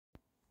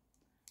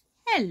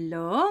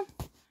Hello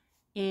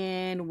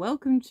and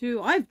welcome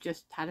to, I've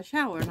just had a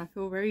shower and I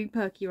feel very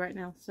perky right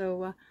now,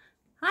 so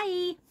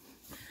hi.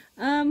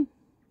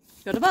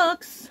 Got a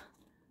box.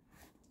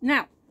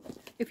 Now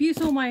if you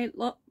saw my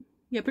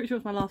pretty sure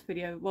it's my last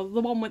video, well,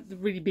 the one with the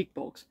really big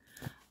box,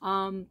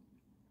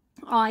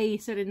 I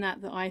said in that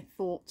I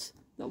thought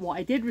that what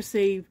I did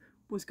receive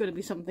was going to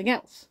be something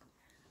else,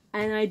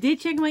 and I did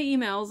check my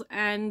emails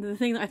and the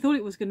thing that I thought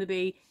it was going to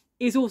be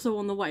is also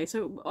on the way,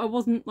 so I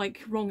wasn't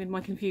like wrong in my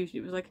confusion.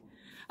 It was like,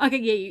 okay,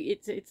 yeah,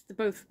 it's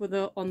both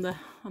were on the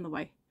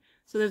way.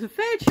 So there's a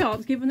fair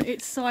chance, given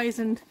its size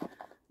and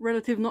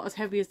relative not as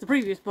heavy as the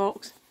previous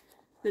box,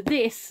 that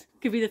this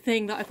could be the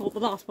thing that I thought the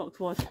last box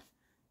was.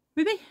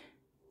 Maybe?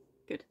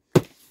 Good.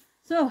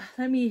 So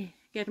let me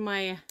get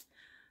my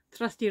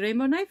trusty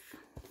rainbow knife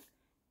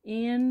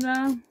and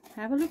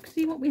have a look,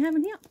 see what we have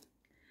in here.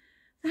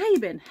 So how you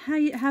been?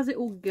 How's it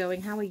all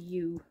going? How are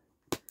you?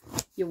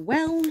 You're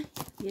well?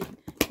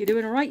 You're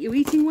doing alright? You're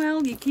eating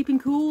well? You're keeping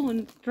cool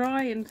and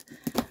dry and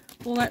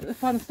all that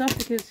fun stuff?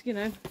 Because, you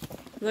know,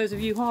 for those of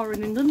you who are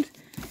in England,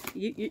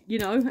 you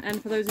know,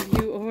 and for those of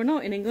you who are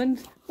not in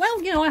England,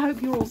 well, you know, I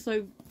hope you're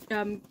also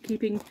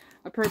keeping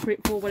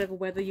appropriate for whatever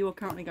weather you are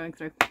currently going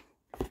through.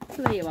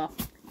 So there you are.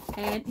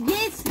 And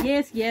yes,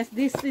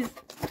 this is,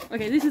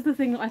 okay, this is the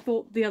thing that I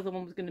thought the other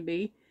one was going to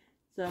be.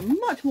 It's a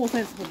much more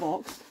sensible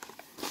box.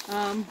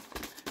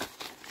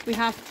 We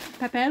have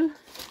papel.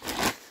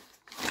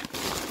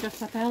 Just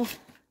papel,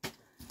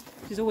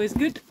 which is always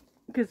good,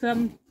 because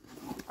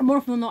more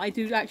often than not I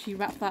do actually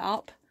wrap that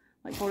up,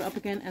 like fold it up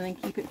again and then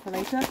keep it for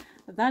later.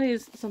 But that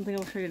is something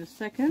I'll show you in a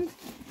second.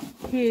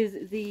 Here's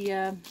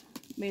the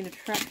main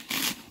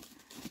attraction.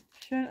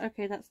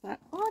 Okay, that's that.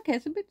 Oh, okay,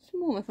 it's a bit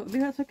small. I thought maybe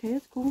that's okay,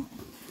 that's cool.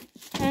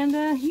 And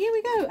here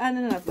we go, and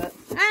an advert.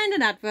 And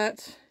an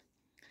advert.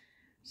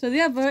 So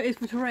the advert is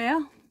for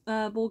Terraria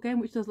board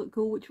game, which does look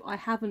cool, which I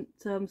haven't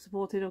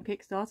supported on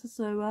Kickstarter,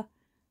 so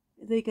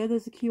there you go,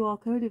 there's a QR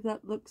code. If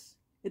that looks,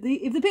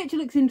 if the picture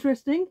looks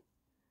interesting,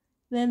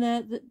 then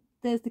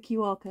there's the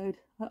QR code.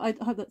 I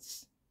hope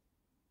that's,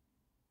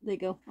 there you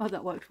go, I hope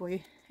that worked for you,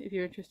 if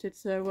you're interested.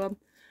 So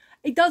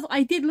it does,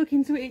 I did look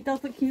into it, it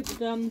does look cute,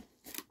 but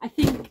I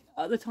think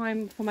at the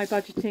time for my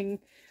budgeting,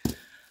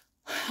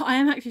 I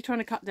am actually trying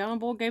to cut down on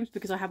board games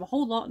because I have a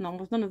whole lot and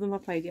almost none of them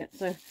I've played yet,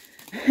 so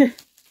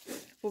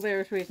for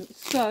various reasons.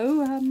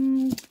 So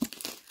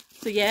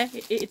so yeah,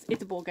 it's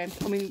a board game.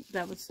 I mean,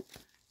 that was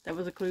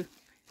a clue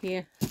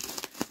here.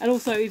 And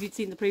also, if you'd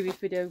seen the previous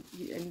video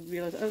and you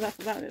realise, oh, that's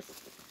what that is.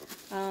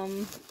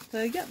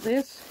 So yeah,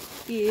 this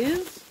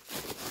is,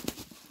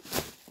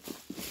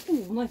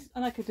 oh, nice,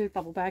 and I could do a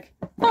bubble bag.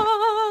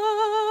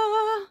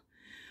 Ah!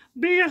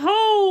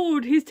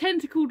 Behold his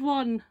tentacled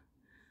oneness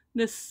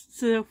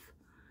self.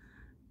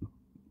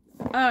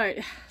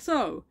 Alright,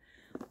 so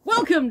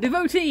welcome,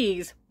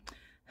 devotees.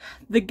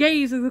 The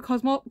gaze of the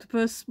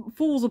Cosmoctopus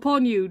falls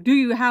upon you. Do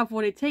you have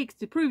what it takes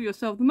to prove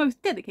yourself the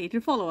most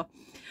dedicated follower?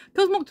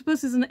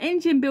 Cosmoctopus is an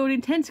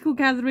engine-building,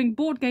 tentacle-gathering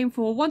board game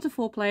for 1 to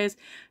 4 players.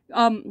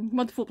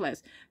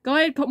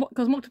 Guide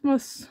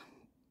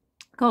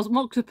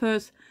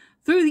Cosmoctopus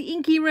through the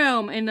inky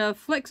realm in a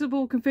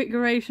flexible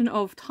configuration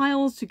of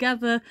tiles to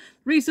gather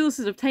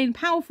resources, obtain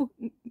powerful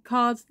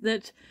cards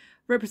that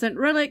represent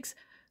relics,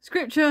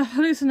 scripture,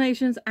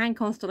 hallucinations, and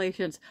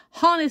constellations.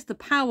 Harness the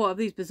power of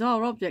these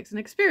bizarre objects and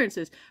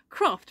experiences.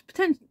 Craft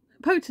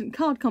potent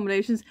card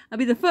combinations and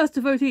be the first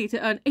devotee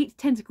to earn 8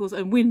 tentacles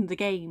and win the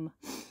game.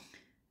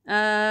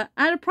 And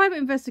a private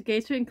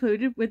investigator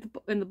included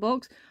in the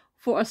box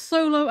for a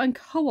solo and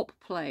co-op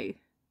play.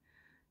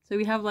 So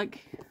we have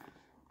like,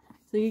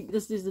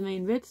 this is the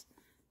main bit,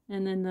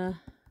 and then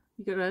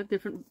you got a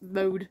different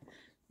mode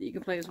that you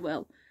can play as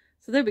well.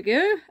 So there we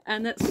go,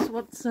 and that's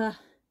what's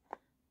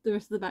the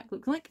rest of the back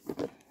looks like.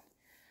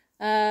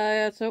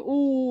 So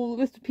all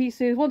list of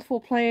pieces, 1 to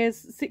 4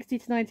 players, 60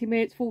 to 90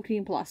 minutes,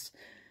 14 plus.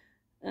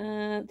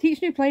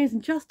 Teach new players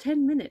in just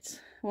 10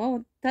 minutes.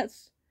 Well,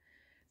 it's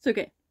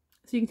okay.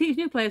 So you can teach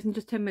new players in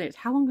just 10 minutes.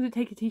 How long does it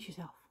take to teach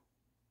yourself?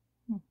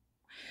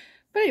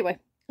 But anyway,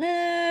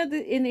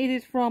 it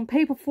is from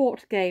Paper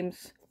Fort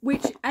Games,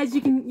 which, as you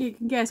can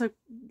guess,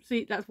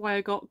 see that's why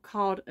I got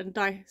card and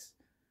dice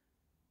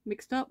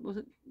mixed up. Was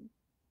it?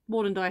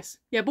 Board and dice.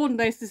 Yeah, board and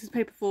dice. This is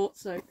Paper Fort,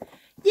 so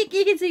you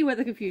can see where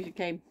the confusion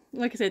came.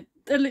 Like I said,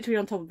 they're literally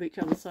on top of each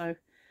other, so.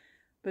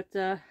 But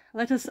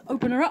let us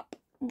open her up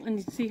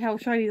and see how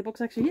shiny the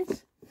box actually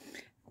is.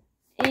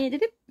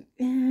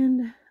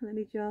 And let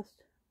me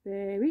just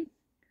vary.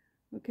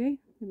 Okay,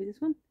 maybe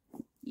this one.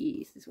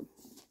 Yes, this one.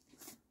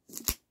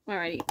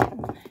 Alrighty.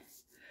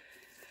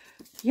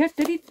 Yeah,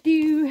 so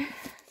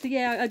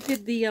yeah, I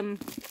did the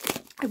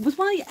it was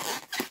one of the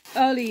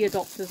early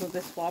adopters of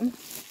this one.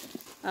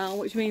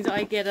 Which means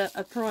I get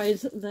a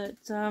prize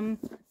that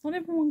not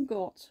everyone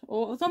got,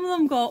 or some of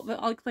them got, but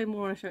I'll explain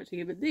more when I show it to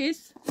you. But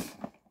this,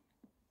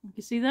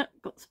 you see that?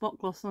 Got spot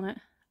gloss on it.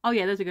 Oh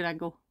yeah, there's a good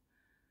angle.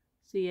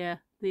 So yeah,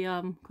 the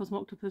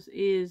Cosmoctopus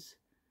is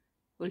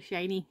well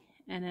shiny,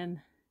 and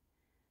then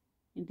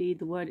indeed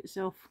the word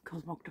itself,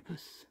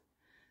 Cosmoctopus.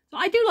 So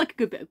I do like a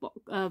good bit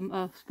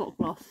of spot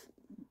gloss.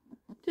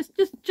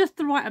 Just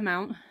the right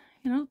amount,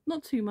 you know,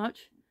 not too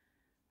much.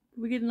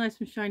 We get it nice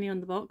and shiny on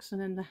the box, and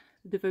then the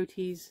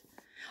devotees.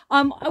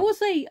 I will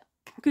say,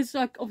 because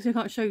obviously I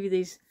can't show you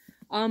these,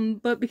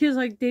 but because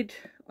I did,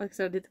 like I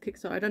said, I did the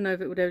Kickstarter. I don't know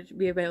if it would ever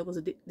be available as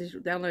a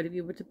digital download if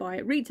you were to buy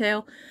it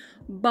retail,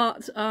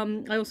 but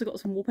I also got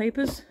some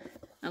wallpapers,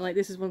 and like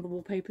this is one of the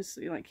wallpapers,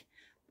 so like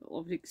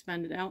obviously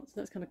expanded out, so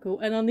that's kind of cool.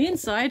 And on the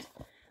inside,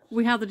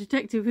 we have the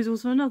detective, who's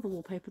also another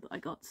wallpaper that I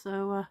got.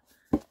 So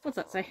what's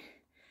that say?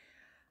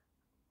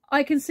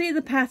 I can see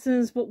the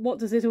patterns, but what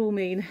does it all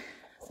mean?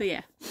 So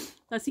yeah,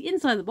 that's the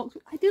inside of the box.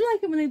 I do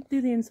like it when they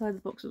do the inside of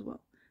the box as well.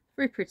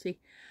 Very pretty.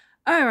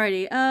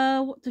 Alrighty,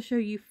 what to show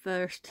you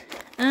first?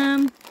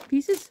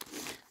 Pieces.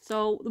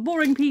 So the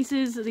boring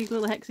pieces are these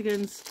little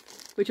hexagons,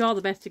 which are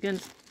the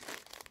bestigons.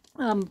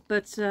 No,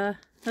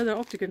 they're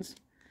octagons.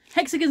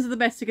 Hexagons are the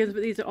bestigons,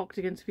 but these are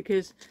octagons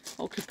because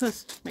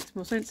octopus makes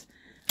more sense.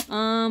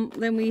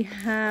 Then we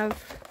have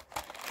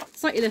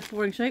slightly less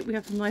boring shape. We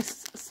have some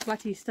nice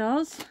splatty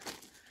stars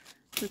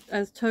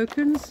as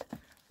tokens.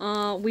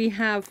 We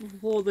have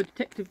for the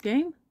detective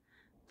game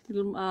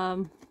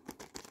little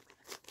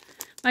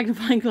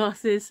magnifying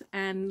glasses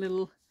and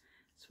little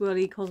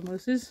swirly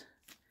cosmoses,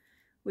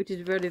 which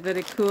is very,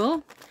 very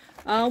cool.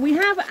 We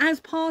have,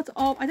 as part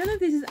of, I don't know if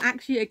this is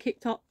actually a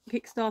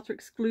Kickstarter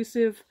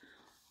exclusive.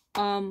 I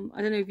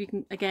don't know if you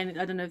can, again,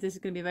 I don't know if this is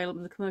going to be available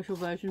in the commercial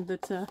version,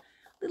 but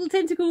little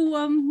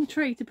tentacle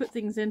tray to put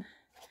things in.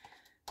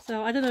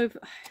 So I don't know if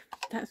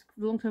that's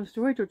long-term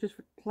storage or just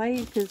for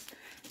play, because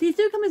these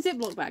do come in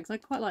Ziploc bags. I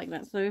quite like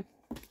that. So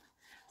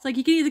it's like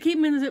you can either keep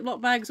them in the Ziploc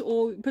bags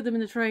or put them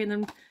in the tray and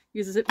then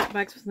use the Ziploc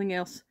bags for something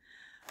else.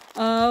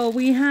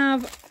 We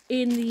have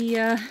in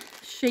the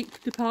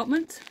shape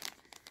department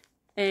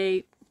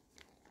a...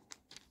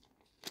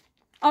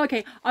 Oh,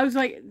 okay, I was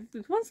like,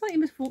 there's one slightly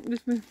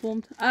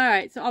misformed.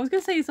 Alright, so I was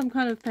going to say some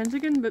kind of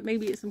pentagon, but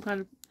maybe it's some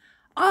kind of...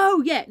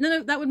 Oh, yeah,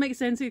 no, that would make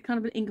sense. It's kind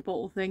of an ink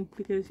bottle thing,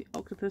 because the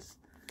octopus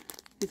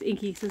is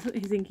inky, so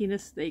his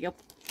inkiness. There you go.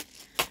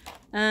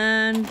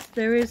 And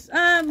there is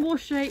more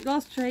shape.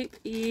 Last shape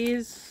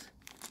is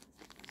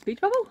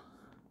speech bubble.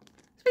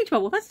 Speech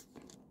bubble. That's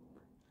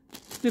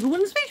little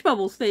wooden speech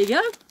bubbles. There you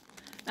go.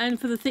 And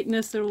for the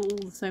thickness, they're all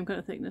the same kind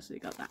of thickness. So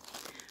you got that.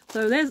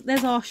 So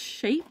there's our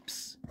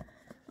shapes.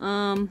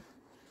 We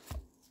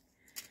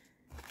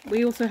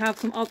also have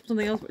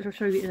something else which I'll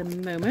show you in a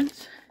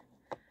moment.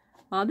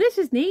 This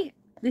is neat.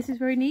 This is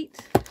very neat.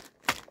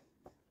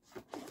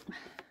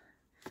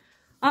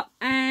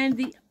 And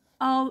the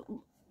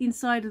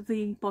inside of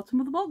the bottom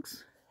of the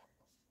box.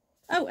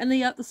 Oh, and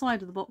the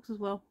side of the box as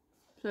well.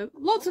 So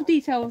lots of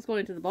detail has gone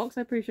into the box.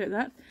 I appreciate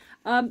that.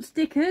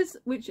 Stickers,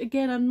 which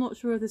again I'm not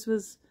sure if this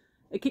was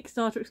a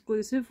Kickstarter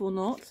exclusive or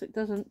not. It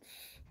doesn't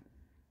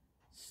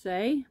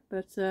say,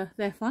 but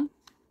they're fun.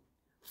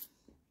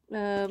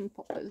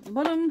 Pop those at the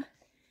bottom.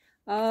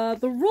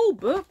 The rule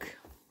book,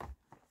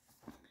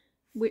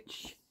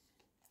 which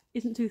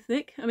isn't too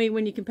thick. I mean,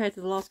 when you compare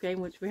to the last game,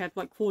 which we had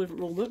like 4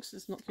 different rule books,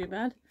 it's not too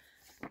bad.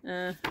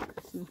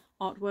 Some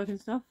artwork and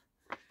stuff.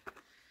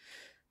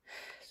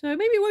 So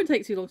maybe it won't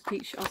take too long to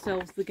teach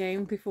ourselves the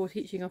game before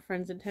teaching our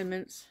friends in 10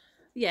 minutes.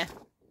 Yeah,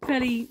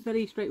 fairly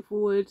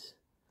straightforward.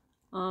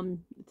 The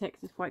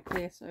text is quite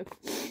clear. So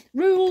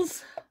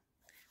rules.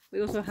 We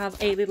also have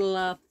a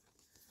little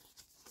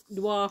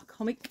noir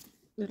comic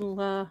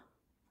little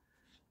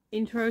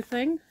intro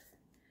thing.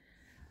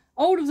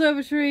 Old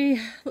Observatory,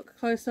 look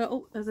closer.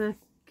 Oh, there's a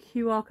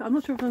QR code. I'm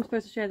not sure if I'm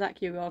supposed to share that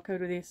QR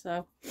code with you,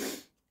 so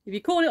if you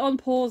call it on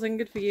pause, then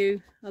good for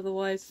you.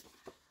 Otherwise,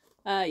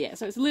 yeah,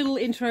 so it's a little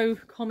intro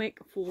comic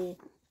for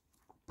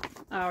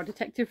our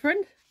detective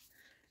friend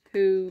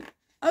who...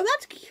 Oh,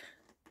 that's cute.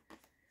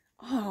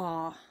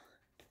 Oh,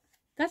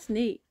 that's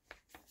neat.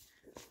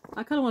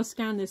 I kind of want to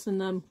scan this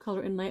and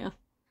colour it in later.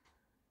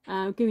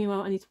 Give me a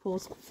moment, I need to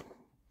pause.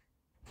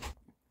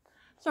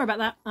 Sorry about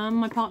that.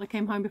 My partner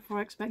came home before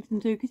I expected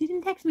him to, because he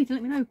didn't text me to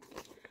let me know.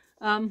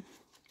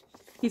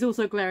 He's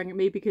also glaring at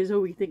me because,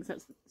 he thinks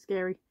that's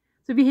scary.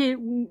 So if you hear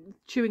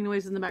chewing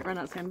noises in the background,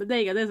 that's him. But there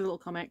you go, there's a little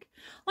comic.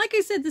 Like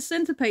I said, the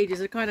centre pages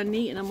are kind of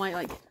neat, and I might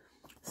like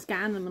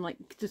scan them and like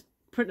just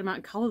print them out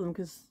and colour them,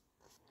 because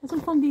there's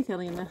some fun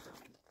detailing in there.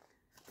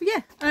 But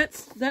yeah,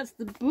 that's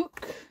the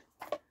book.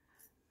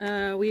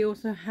 We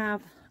also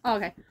have... Oh,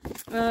 okay.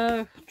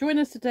 Join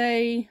us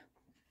today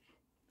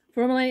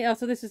for millennia.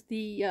 So this is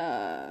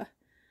the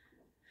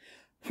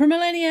for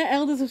millennia,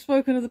 elders have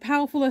spoken of the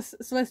powerful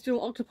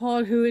celestial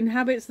octopod who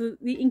inhabits the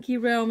inky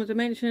realm of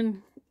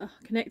dimension,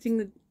 connecting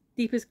the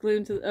deepest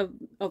gloom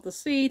of the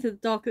sea to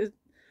the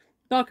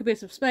dark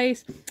abyss of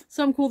space.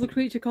 Some call the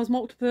creature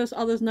Cosmoctopus,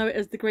 others know it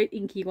as the Great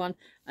Inky One.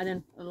 And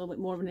then a little bit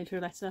more of an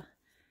intro letter,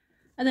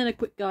 and then a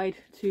quick guide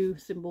to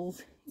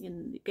symbols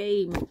in the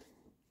game.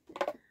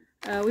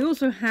 We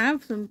also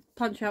have some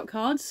punch-out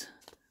cards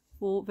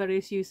for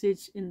various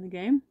usage in the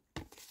game,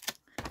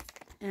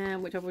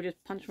 which I will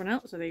just punch one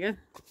out, so there you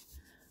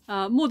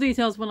go. More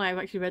details when I've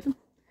actually read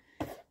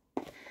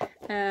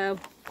them.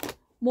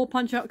 more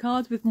punch out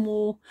cards with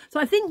more. So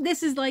I think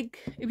this is like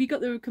if you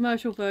got the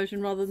commercial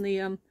version rather than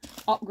the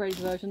upgrade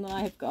version that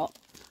I have got.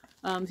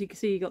 So you can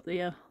see you got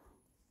the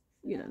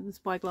you know, the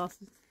spy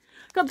glasses.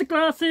 Got the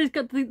glasses,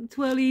 got the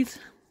twirlies.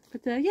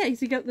 But yeah,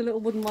 you got the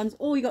little wooden ones,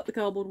 or you got the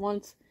cardboard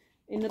ones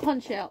in the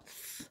punch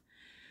outs.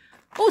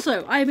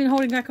 Also, I have been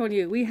holding back on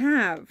you. We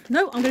have...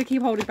 No, I'm going to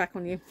keep holding back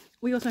on you.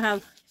 We also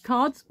have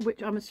cards,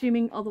 which I'm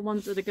assuming are the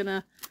ones that are going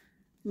to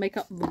make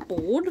up the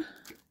board,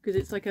 because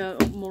it's like a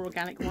more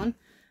organic one.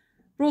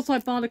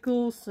 Broadside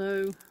Barnacles,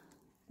 so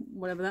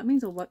whatever that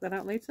means, I'll work that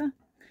out later.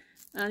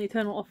 And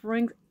Eternal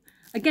Offerings.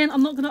 Again,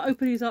 I'm not going to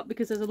open these up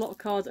because there's a lot of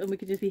cards and we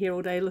could just be here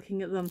all day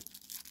looking at them.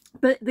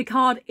 But the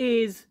card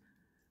is...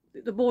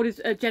 The board is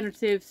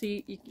generative, so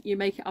you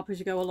make it up as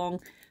you go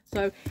along.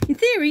 So, in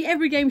theory,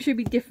 every game should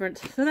be different.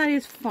 So that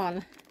is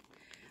fun.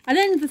 And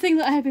then the thing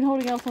that I have been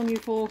holding out on you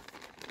for...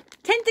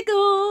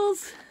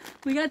 Tentacles!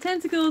 We got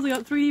tentacles, we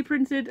got 3D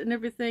printed and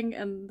everything.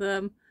 And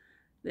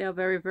they are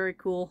very, very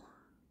cool.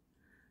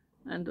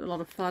 And a lot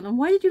of fun. And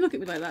why did you look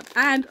at me like that?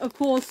 And, of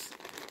course,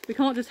 we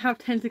can't just have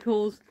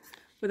tentacles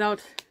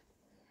without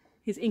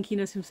his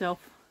inkiness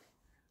himself.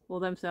 Or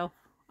themselves.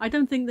 I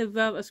don't think they've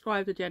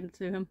ascribed a gender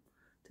to him.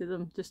 To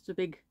them, just a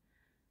big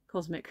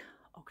cosmic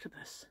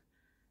octopus,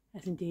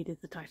 as indeed is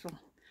the title.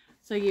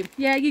 So you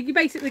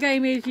basically, the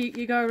game is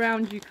you go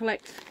around, you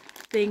collect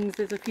things.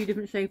 There's a few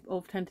different shapes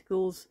of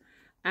tentacles,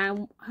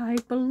 and I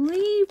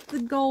believe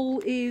the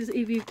goal is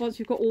once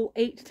you've got all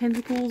 8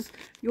 tentacles,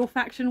 your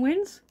faction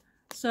wins.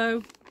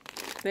 So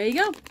there you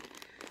go.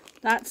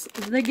 That's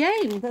the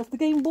game. That's the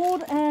game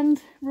board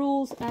and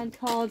rules and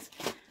cards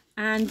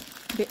and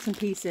bits and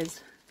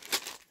pieces.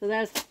 So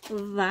there's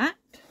that.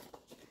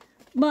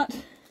 But,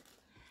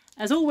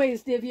 as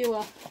always, dear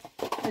viewer,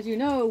 as you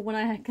know, when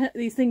I get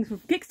these things from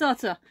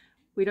Kickstarter,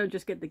 we don't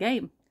just get the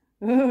game.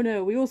 Oh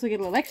no, we also get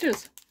little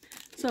extras.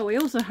 So we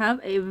also have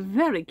a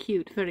very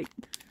cute, very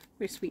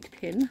sweet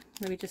pin.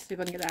 Let me just see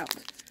if I can get it out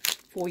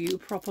for you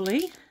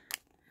properly.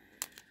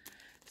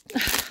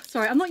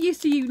 Sorry, I'm not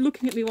used to you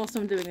looking at me whilst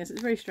I'm doing this.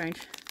 It's very strange.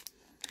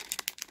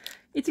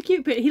 It's a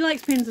cute pin. He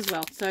likes pins as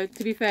well. So,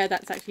 to be fair,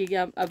 that's actually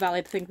a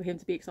valid thing for him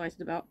to be excited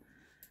about.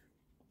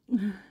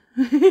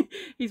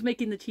 He's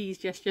making the cheese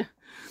gesture.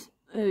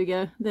 There we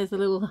go. There's the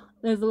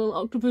little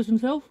octopus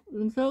themselves.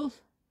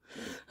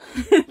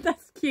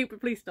 That's cute, but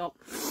please stop.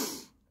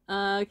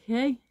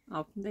 Okay.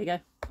 Oh, there you go.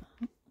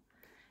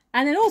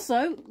 And then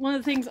also, one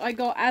of the things I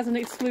got as an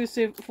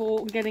exclusive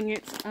for getting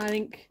it, I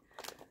think,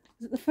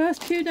 was it the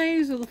first 2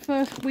 days or the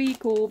first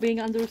week, or being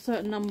under a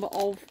certain number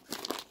of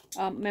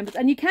members.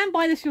 And you can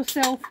buy this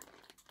yourself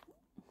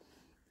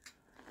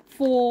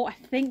for, I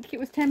think it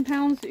was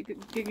 £10. You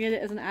could get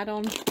it as an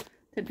add-on.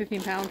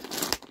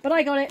 £10–15, but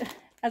I got it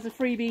as a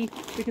freebie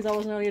because I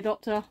was an early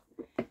adopter.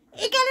 You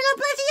get a little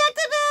plushy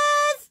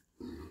octopus!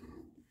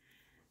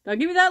 Don't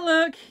give me that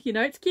look. You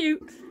know it's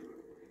cute.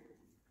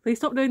 Please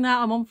stop doing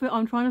that.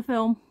 I'm trying to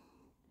film.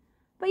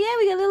 But yeah,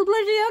 we get a little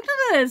plushy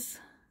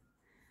octopus.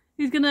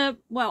 He's gonna.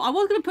 Well, I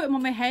was gonna put him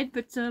on my head,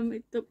 but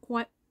it don't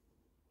quite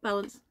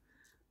balance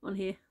on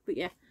here. But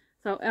yeah,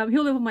 so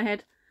he'll live on my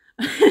head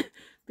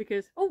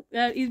because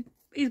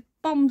his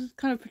bum's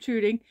kind of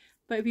protruding.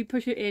 But if you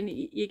push it in,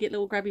 you get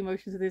little grabby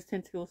motions with his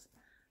tentacles.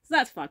 So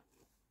that's fun.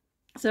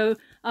 So, it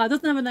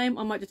doesn't have a name.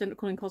 I might just end up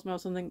calling Cosmo or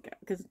something,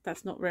 because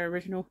that's not very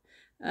original.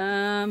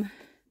 It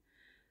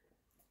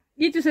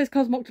just says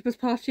Cosmoctopus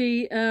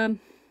plushie. And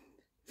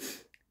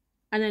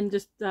then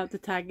just the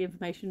tag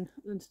information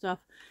and stuff.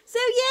 So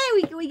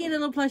yeah, we get a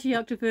little plushie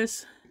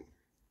octopus.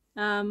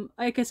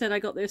 Like I said, I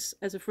got this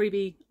as a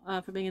freebie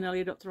for being an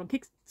early adopter on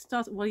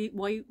Kickstarter. What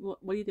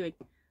are you doing?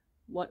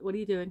 What are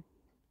you doing?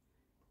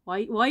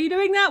 Why are you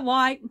doing that?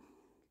 Why?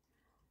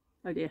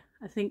 Oh dear.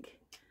 I think,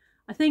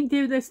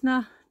 dear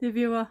listener, dear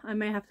viewer, I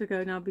may have to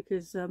go now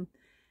because they're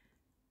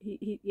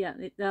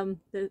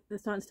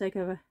starting to take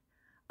over.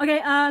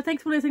 Okay,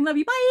 thanks for listening. Love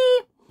you.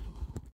 Bye!